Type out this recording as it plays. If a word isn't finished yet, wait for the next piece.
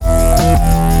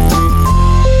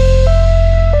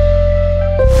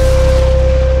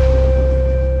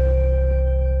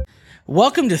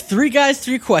Welcome to Three Guys,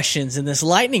 Three Questions. In this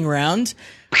lightning round,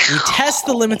 we test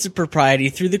the limits of propriety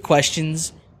through the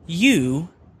questions you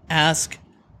ask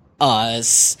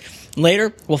us.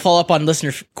 Later, we'll follow up on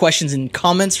listener questions and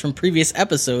comments from previous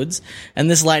episodes, and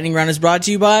this lightning round is brought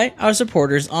to you by our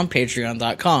supporters on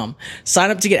patreon.com.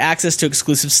 Sign up to get access to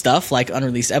exclusive stuff like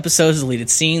unreleased episodes, deleted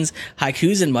scenes,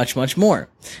 haikus, and much, much more.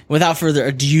 Without further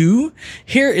ado,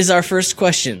 here is our first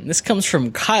question. This comes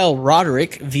from Kyle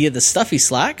Roderick via the Stuffy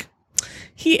Slack.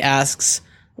 He asks,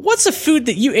 what's a food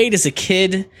that you ate as a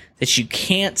kid that you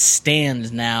can't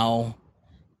stand now?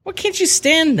 What can't you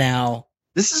stand now?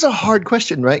 This is a hard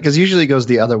question, right? Because usually it goes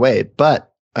the other way.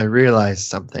 But I realized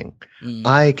something.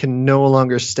 I can no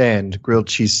longer stand grilled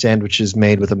cheese sandwiches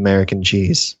made with American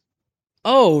cheese.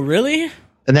 Oh, really?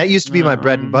 And that used to be my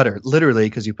bread and butter, literally,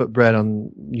 because you put butter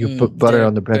on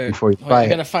the bread before you fry it. I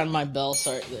gotta find my bell.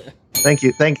 Sorry. Thank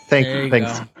you. Thank There you. you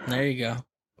Thanks. go. There you go.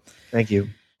 Thank you.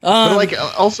 But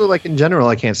also in general,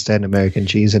 I can't stand American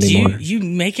cheese anymore. Do you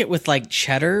make it with like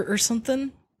cheddar or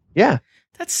something? Yeah.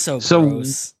 That's so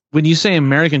gross. When you say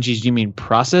American cheese, do you mean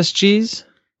processed cheese?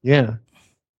 Yeah.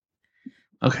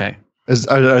 Okay.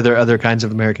 Are there other kinds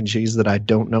of American cheese that I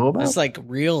don't know about? It's like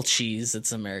real cheese.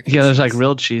 It's American. Yeah, there's cheese. like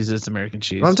real cheese. It's American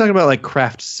cheese. Well, I'm talking about like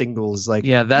Kraft singles. Like,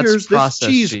 Yeah, that's here's this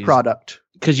processed cheese cheese. product.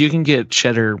 Because you can get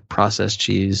cheddar processed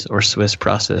cheese or Swiss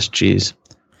processed cheese.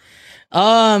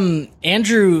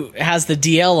 Andrew has the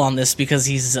DL on this because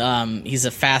he's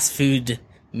a fast food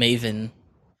maven.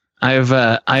 I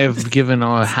have given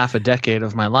half a decade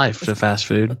of my life to fast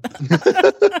food.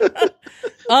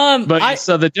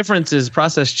 So the difference is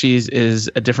processed cheese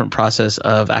is a different process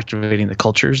of activating the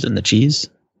cultures in the cheese,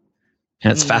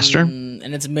 and it's faster.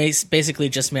 And it's basically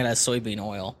just made out of soybean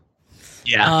oil.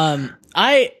 Yeah.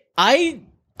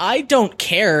 I don't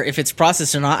care if it's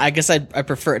processed or not. I guess I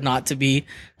prefer it not to be.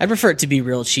 I prefer it to be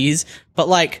real cheese. But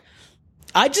like,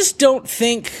 I just don't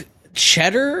think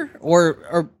cheddar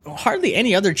or hardly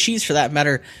any other cheese for that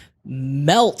matter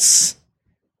melts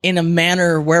in a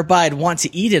manner whereby I'd want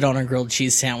to eat it on a grilled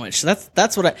cheese sandwich. So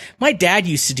that's what my dad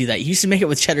used to do that. He used to make it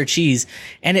with cheddar cheese,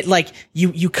 and it like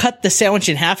you cut the sandwich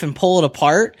in half and pull it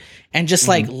apart, and just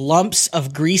like lumps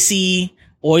of greasy,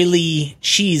 oily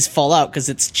cheese fall out because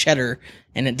it's cheddar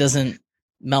and it doesn't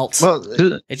melt. Well,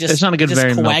 it's not a good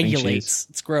very melting cheese.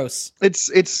 It's gross.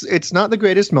 It's not the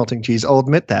greatest melting cheese. I'll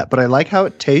admit that, but I like how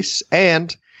it tastes.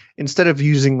 And instead of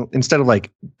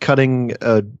like cutting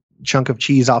a chunk of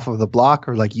cheese off of the block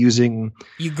or like using,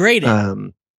 you grate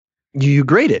it. You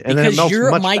grate it, and then it melts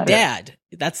you're much my better. dad.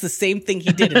 That's the same thing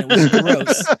he did, and it was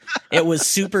gross. It was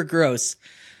super gross.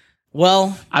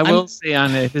 Well, I will say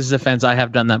on his defense, I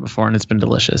have done that before, and it's been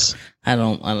delicious. I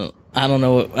don't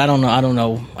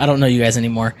know you guys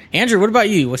anymore. Andrew, what about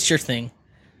you? What's your thing?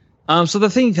 So the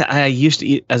thing that I used to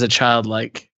eat as a child,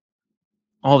 like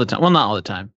all the time, well, not all the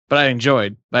time, but I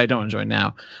enjoyed, but I don't enjoy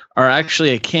now, are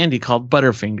actually a candy called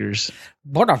Butterfingers.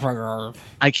 Butterfinger.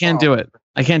 I can't do it.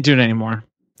 I can't do it anymore.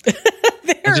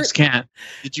 I just can't.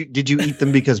 Did you eat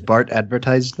them because Bart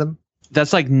advertised them?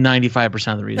 That's like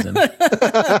 95% of the reason.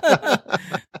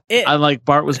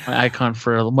 Bart was my icon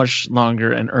for a much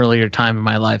longer and earlier time in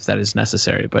my life that is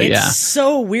necessary. But it's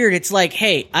so weird. It's like,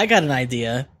 hey, I got an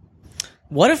idea.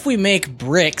 What if we make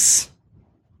bricks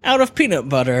out of peanut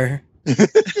butter?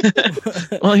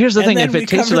 Well, here's the thing: if it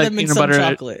tasted like peanut butter,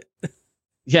 chocolate.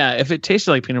 Yeah, if it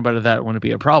tasted like peanut butter, that wouldn't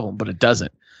be a problem. But it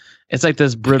doesn't. It's like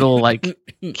this brittle, like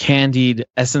candied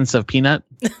essence of peanut,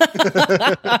 and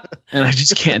I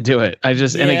just can't do it. And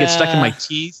it gets stuck in my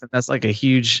teeth, and that's like a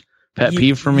huge pet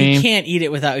peeve for me. You can't eat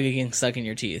it without getting stuck in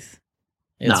your teeth.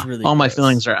 It's really all my gross.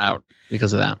 feelings are out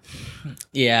because of that.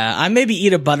 Yeah, I maybe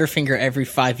eat a Butterfinger every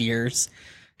 5 years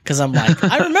because I'm like,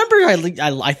 I remember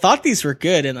I thought these were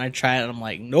good, and I try it, and I'm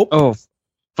like, nope. Oh,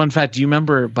 fun fact: do you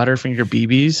remember Butterfinger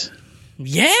BBs?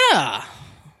 Yeah.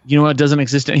 You know what doesn't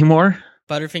exist anymore?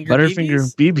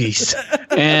 Butterfinger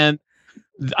BBs. And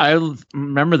I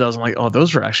remember those. I'm like, oh,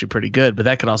 those were actually pretty good, but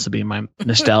that could also be my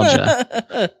nostalgia.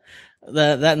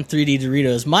 that and 3D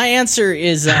Doritos. My answer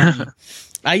is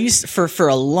I used for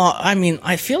a long,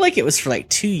 I feel like it was for like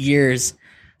 2 years.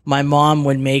 My mom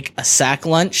would make a sack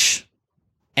lunch,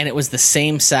 and it was the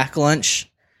same sack lunch.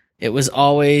 It was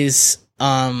always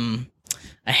a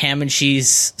ham and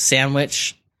cheese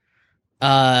sandwich.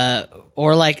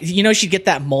 Or like, she'd get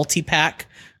that multi-pack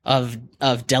of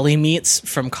deli meats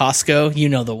from Costco. You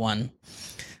know the one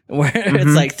where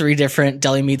it's like 3 different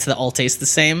deli meats that all taste the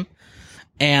same.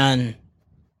 And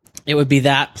it would be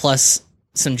that plus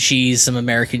some cheese, some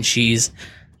American cheese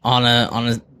on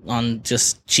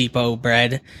just cheapo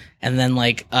bread. And then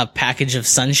like a package of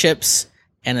Sun Chips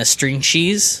and a string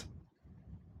cheese.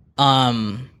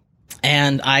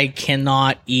 and I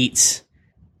cannot eat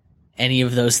any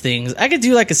of those things. I could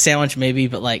do like a sandwich maybe,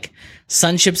 but like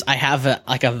Sun Chips, I have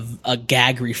a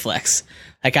gag reflex.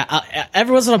 Like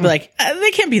every once in a while I'll be like,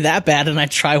 they can't be that bad, and I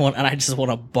try one and I just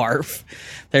want to barf.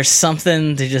 There's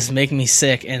something to just make me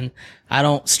sick, and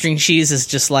string cheese is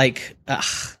just like,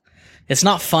 it's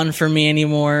not fun for me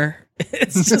anymore.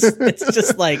 It's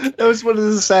just like, that was one of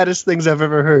the saddest things I've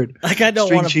ever heard. Like, I don't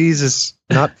string want cheese is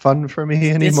not fun for me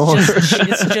anymore.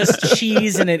 It's just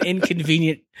cheese in an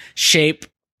inconvenient shape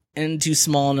and too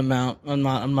small an amount. I'm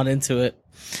not into it.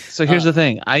 So here's the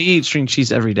thing: I eat string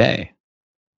cheese every day.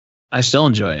 I still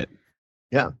enjoy it.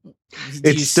 Yeah,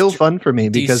 it's still fun for me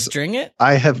because string it?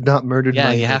 I have not murdered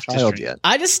my child string yet.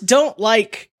 I just don't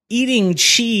like eating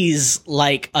cheese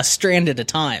like a strand at a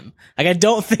time. Like, I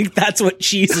don't think that's what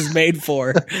cheese is made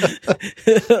for.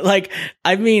 Like,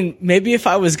 I mean, maybe if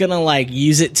I was gonna like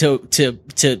use it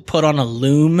to put on a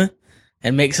loom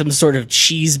and make some sort of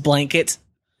cheese blanket.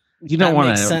 You don't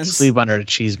want to sleep under a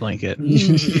cheese blanket.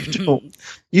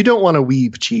 You don't want to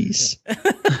weave cheese.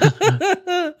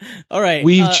 All right.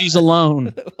 Weave cheese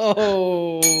alone.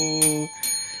 Oh,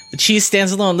 the cheese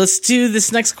stands alone. Let's do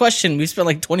this next question. We spent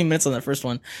like 20 minutes on that first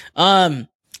one.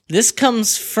 This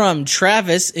comes from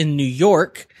Travis in New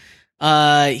York.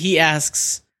 He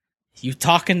asks, "You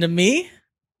talking to me?"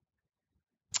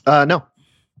 No.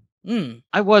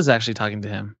 I was actually talking to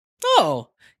him. Oh.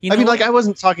 I mean, like, I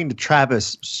wasn't talking to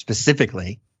Travis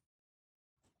specifically.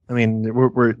 I mean,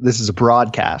 this is a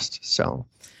broadcast, so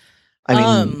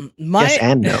I mean, yes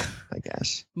and no, I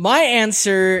guess. My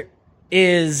answer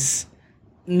is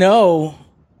no,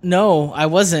 I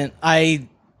wasn't. I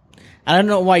don't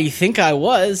know why you think I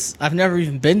was. I've never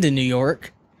even been to New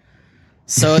York,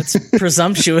 so it's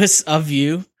presumptuous of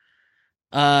you.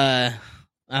 So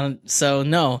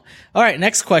no. All right,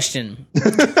 next question.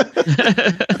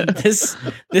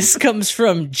 This comes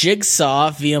from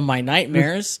Jigsaw via my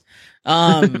nightmares.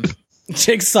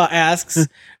 Jigsaw asks,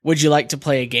 "Would you like to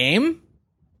play a game?"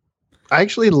 I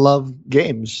actually love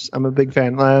games. I'm a big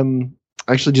fan. I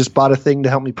actually just bought a thing to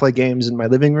help me play games in my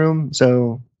living room.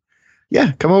 So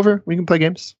yeah, come over. We can play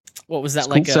games. What was that,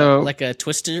 cool. like a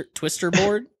twister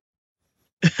board?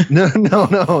 No.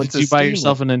 Did you buy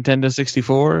yourself a Nintendo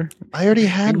 64? I already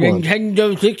had one.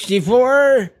 Nintendo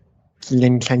 64.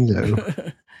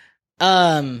 Nintendo.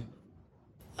 I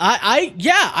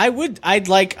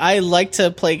like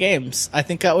to play games. I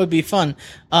think that would be fun.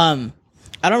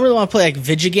 I don't really want to play like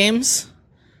video games.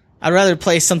 I'd rather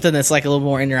play something that's like a little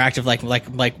more interactive,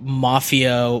 like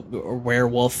Mafia or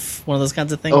Werewolf, one of those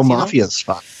kinds of things. Oh, Mafia's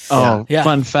fun. Oh, yeah.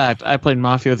 Fun fact. I played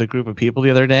Mafia with a group of people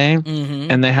the other day,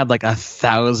 and they had like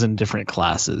 1,000 different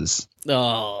classes.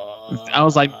 Oh, I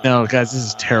was like, no, guys, this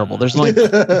is terrible. There's only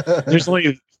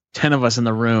 10 of us in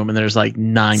the room, and there's like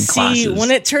 9 classes. See, when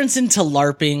it turns into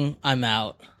LARPing, I'm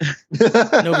out.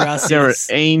 No gracias. There were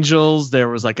angels. There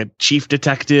was like a chief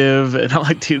detective, and I'm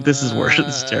like, dude, this is worse.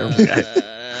 This is terrible, guys.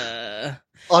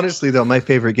 Honestly, though, my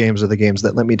favorite games are the games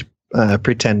that let me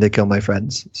pretend to kill my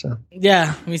friends. So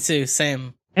yeah, me too.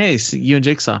 Same. Hey, so you and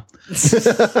Jigsaw.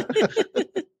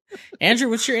 Andrew,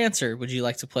 what's your answer? Would you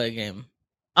like to play a game?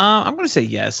 I'm going to say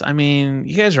yes. I mean,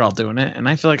 you guys are all doing it, and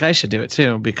I feel like I should do it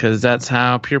too, because that's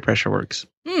how peer pressure works.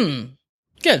 Good.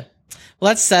 Well,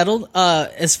 that's settled.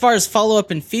 As far as follow-up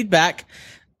and feedback,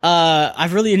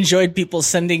 I've really enjoyed people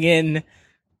sending in.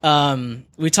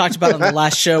 We talked about on the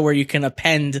last show where you can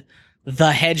append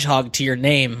the hedgehog to your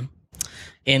name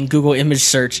in Google image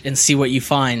search and see what you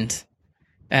find.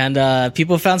 And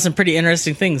people found some pretty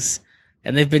interesting things,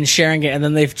 and they've been sharing it, and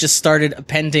then they've just started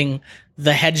appending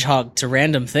the hedgehog to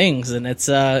random things, and it's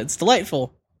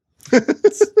delightful.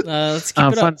 Let's keep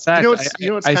it fun up. fact, you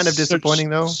know what's kind of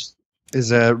disappointing though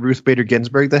is Ruth Bader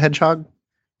Ginsburg the hedgehog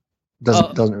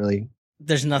doesn't really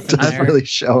there's nothing doesn't there. really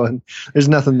show, and there's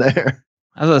nothing there.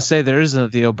 I was going to say there is the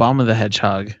Obama the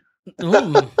hedgehog,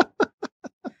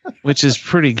 which is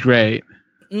pretty great.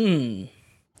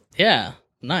 Yeah,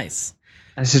 nice.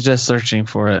 I suggest searching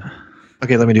for it.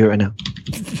 Okay, let me do it right now.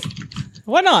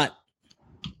 Why not?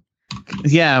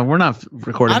 Yeah, we're not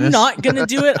recording I'm this. not going to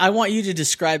do it. I want you to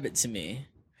describe it to me.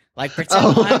 Like,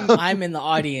 pretend I'm in the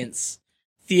audience.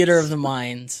 Theater of the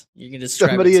mind. You're going to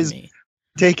describe Somebody it to me.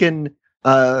 Taken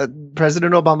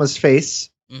President Obama's face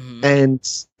and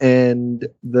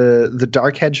the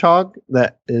dark hedgehog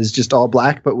that is just all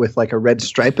black but with like a red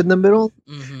stripe in the middle,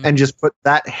 and just put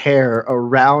that hair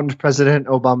around President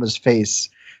Obama's face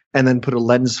and then put a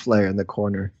lens flare in the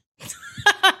corner.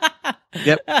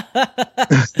 Yep.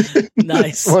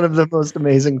 Nice. One of the most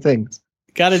amazing things.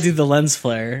 Got to do the lens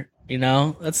flare, you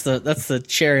know? That's the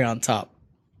cherry on top.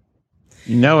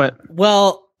 You know it.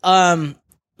 Well,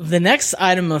 the next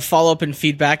item of follow-up and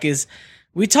feedback is,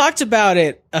 we talked about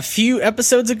it a few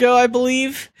episodes ago, I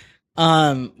believe,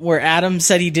 where Adam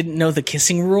said he didn't know the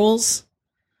kissing rules.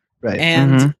 Right.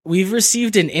 And we've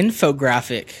received an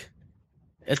infographic.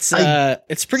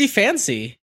 It's pretty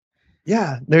fancy.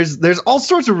 Yeah, there's all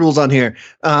sorts of rules on here.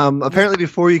 Apparently,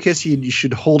 before you kiss, you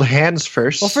should hold hands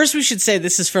first. Well, first we should say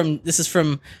this is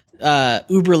from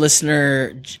Uber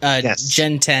listener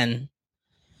Gen 10.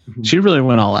 She really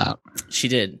went all out. She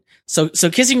did. So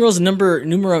kissing rules numero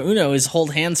uno is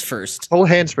hold hands first. Hold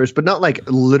hands first, but not like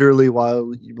literally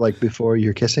while before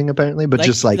you're kissing, apparently, but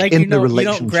just in the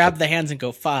relationship. You don't grab the hands and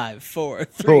go 5, 4,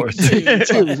 3,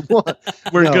 2, 1.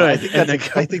 We're good.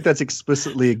 I think that's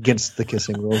explicitly against the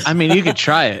kissing rules. I mean, you could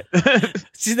try it.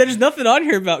 See, there's nothing on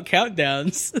here about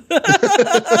countdowns.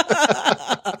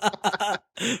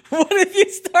 What if you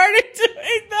started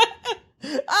doing that?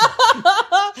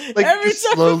 Every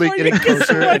time slowly getting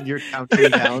closer and you're counting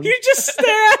down. You just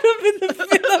stare at him in the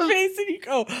face and you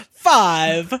go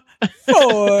 5,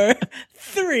 4,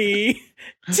 3,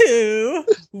 2,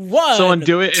 1. Someone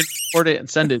do it and record it and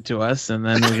send it to us, and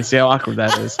then we can see how awkward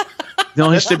that is. The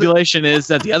only stipulation is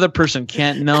that the other person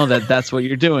can't know that that's what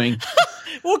you're doing.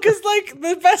 Well, because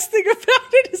the best thing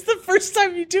about it is the first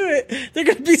time you do it, they're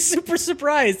going to be super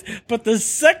surprised. But the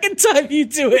second time you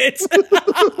do it,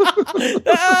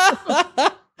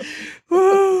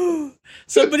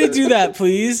 somebody do that,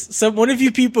 please. One of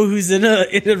you people who's in a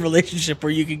relationship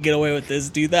where you can get away with this,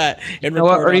 do that. And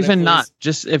or even not.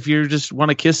 Just if you just want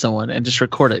to kiss someone and just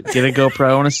record it, get a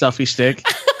GoPro and a selfie stick.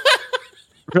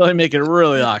 Really make it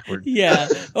really awkward. Yeah.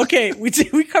 Okay. We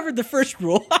covered the first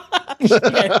rule.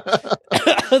 The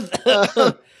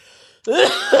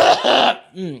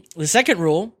second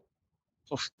rule.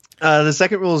 The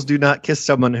second rule is do not kiss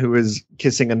someone who is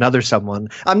kissing another someone.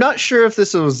 I'm not sure if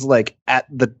this was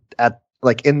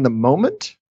in the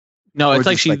moment. No,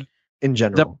 it's like in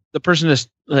general. The person is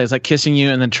kissing you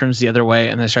and then turns the other way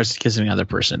and then starts kissing the other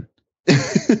person.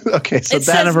 Okay, so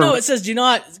it says do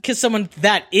not kiss someone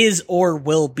that is or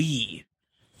will be.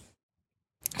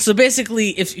 So basically,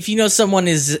 if you know someone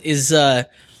is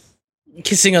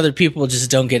kissing other people, just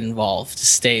don't get involved.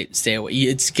 Just stay away.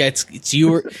 It's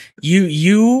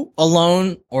you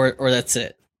alone or that's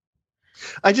it.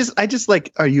 I just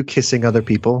are you kissing other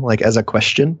people as a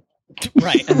question?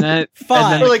 Right. And then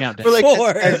 5, and then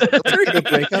 4,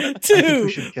 3,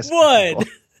 2, 1.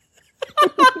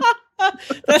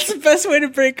 That's the best way to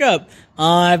break up.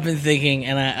 I've been thinking,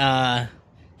 and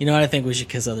you know what? I think we should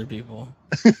kiss other people.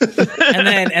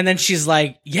 and then she's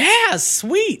like, "Yeah,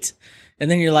 sweet."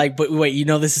 And then you're like, "But wait,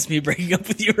 this is me breaking up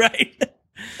with you, right?"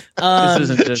 This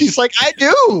isn't just, she's like, "I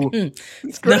do."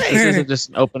 It's great. This isn't just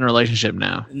an open relationship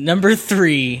now. Number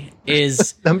 3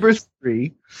 is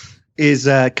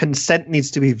consent needs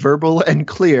to be verbal and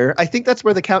clear. I think that's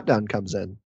where the countdown comes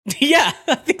in. Yeah,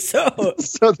 I think so.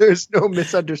 So there's no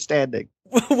misunderstanding.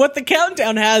 What the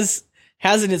countdown has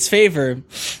in its favor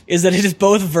is that it is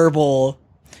both verbal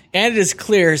and it is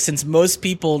clear, since most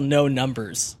people know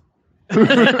numbers. And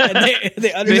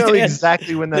they understand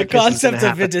exactly when that the concept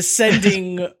of a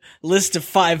descending list of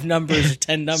 5 numbers or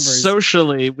 10 numbers.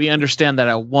 Socially, we understand that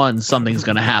at 1 something's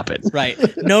going to happen. Right.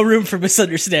 No room for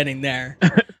misunderstanding there.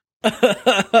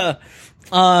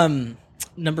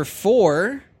 Number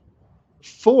 4.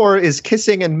 4 is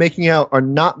kissing and making out are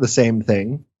not the same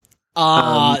thing.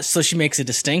 So she makes a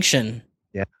distinction.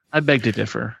 Yeah, I beg to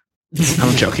differ.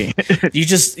 I'm joking.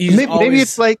 Maybe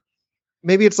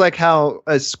it's like how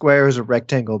a square is a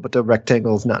rectangle, but the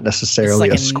rectangle is not necessarily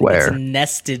a square. It's a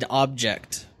nested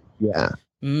object. Yeah.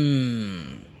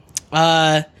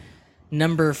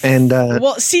 Number 5.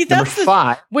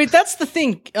 Wait, that's the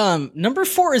thing. Number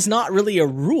 4 is not really a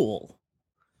rule.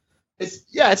 It's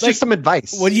just some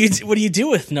advice. What do you do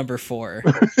with number 4?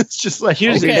 It's just like,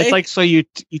 it's like, so you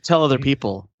tell other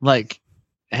people,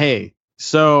 hey,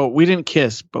 so we didn't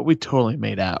kiss, but we totally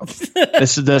made out.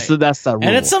 That's the rule.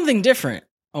 And it's something different.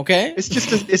 Okay. It's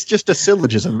just a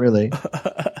syllogism, really.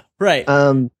 Right.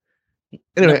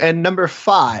 Anyway, and number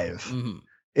 5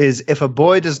 is, if a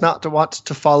boy does not want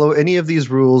to follow any of these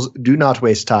rules, do not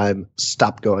waste time.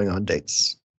 Stop going on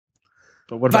dates.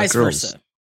 But what about vice girls? versa?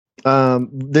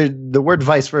 The word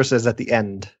vice versa is at the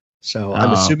end. So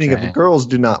I'm assuming if girls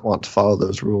do not want to follow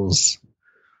those rules,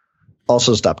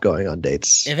 also stop going on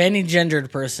dates. If any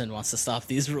gendered person wants to stop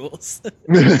these rules,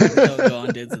 don't go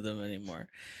on dates with them anymore.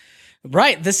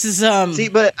 Right. This is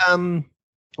but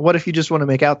what if you just want to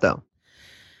make out though?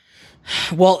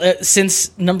 Well,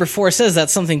 since number 4 says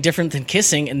that's something different than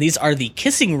kissing, and these are the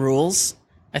kissing rules,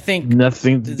 I think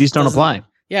these don't apply.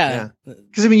 Yeah.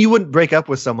 Because, you wouldn't break up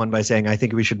with someone by saying, I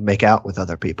think we should make out with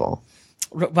other people.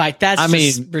 Right.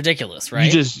 That's ridiculous,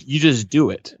 right? You just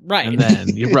do it. Right. And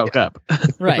then you broke up.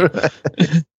 Right.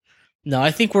 No,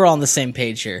 I think we're all on the same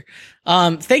page here.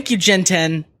 Thank you, Gen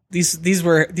 10. These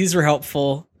were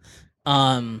helpful.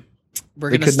 We're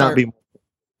going to start.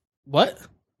 What?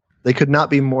 They could not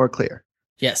be more clear.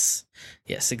 Yes,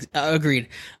 agreed.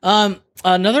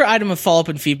 Another item of follow-up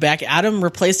and feedback. Adam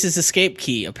replaced his escape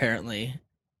key, apparently.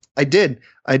 I did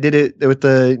it with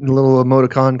the little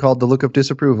emoticon called the look of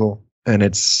disapproval, and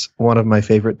it's one of my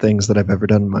favorite things that I've ever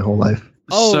done in my whole life.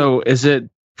 Oh. So is it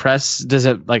does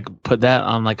it like put that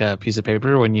on like a piece of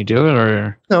paper when you do it,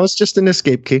 or? No, it's just an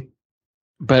escape key.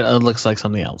 But it looks like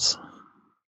something else.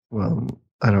 Well,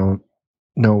 I don't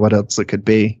know what else it could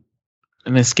be.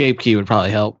 An escape key would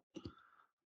probably help.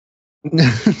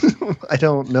 I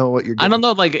don't know what you're doing. I don't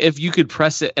know, like if you could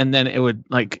press it and then it would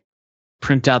like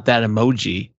print out that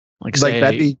emoji. Like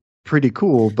that'd be pretty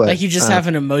cool, but like you just have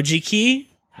an emoji key?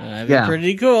 That'd be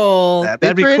pretty cool.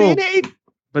 That'd be cool. Neat.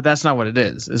 But that's not what it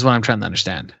is what I'm trying to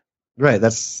understand. Right,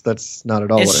 that's not at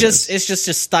all it's just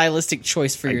a stylistic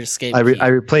choice for your escape key. I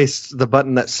replaced the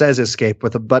button that says escape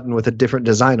with a button with a different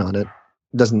design on it.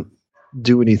 It doesn't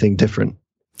do anything different.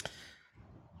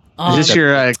 Is this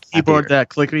your keyboard that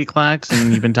clickety clacks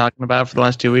and you've been talking about for the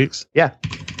last 2 weeks? Yeah.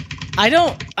 I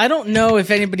don't know if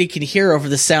anybody can hear over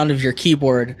the sound of your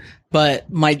keyboard,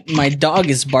 but my dog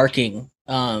is barking.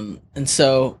 And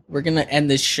so we're going to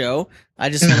end this show. I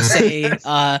just want to say,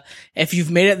 if you've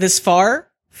made it this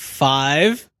far,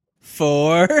 5,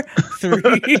 4, 3,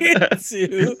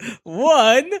 2,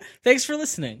 1. Thanks for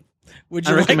listening. Would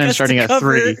you like us to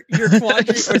cover your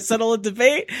quandary or settle a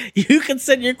debate? You can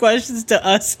send your questions to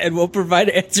us and we'll provide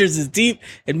answers as deep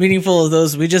and meaningful as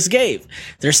those we just gave.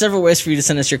 There are several ways for you to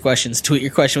send us your questions. Tweet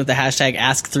your question with the hashtag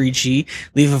Ask3G.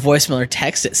 Leave a voicemail or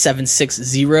text at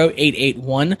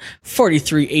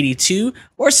 760-881-4382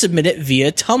 or submit it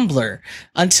via Tumblr.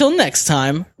 Until next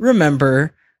time,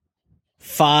 remember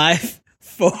 5,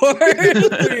 4,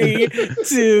 3,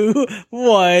 2,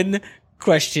 1.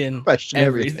 Question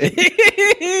everything.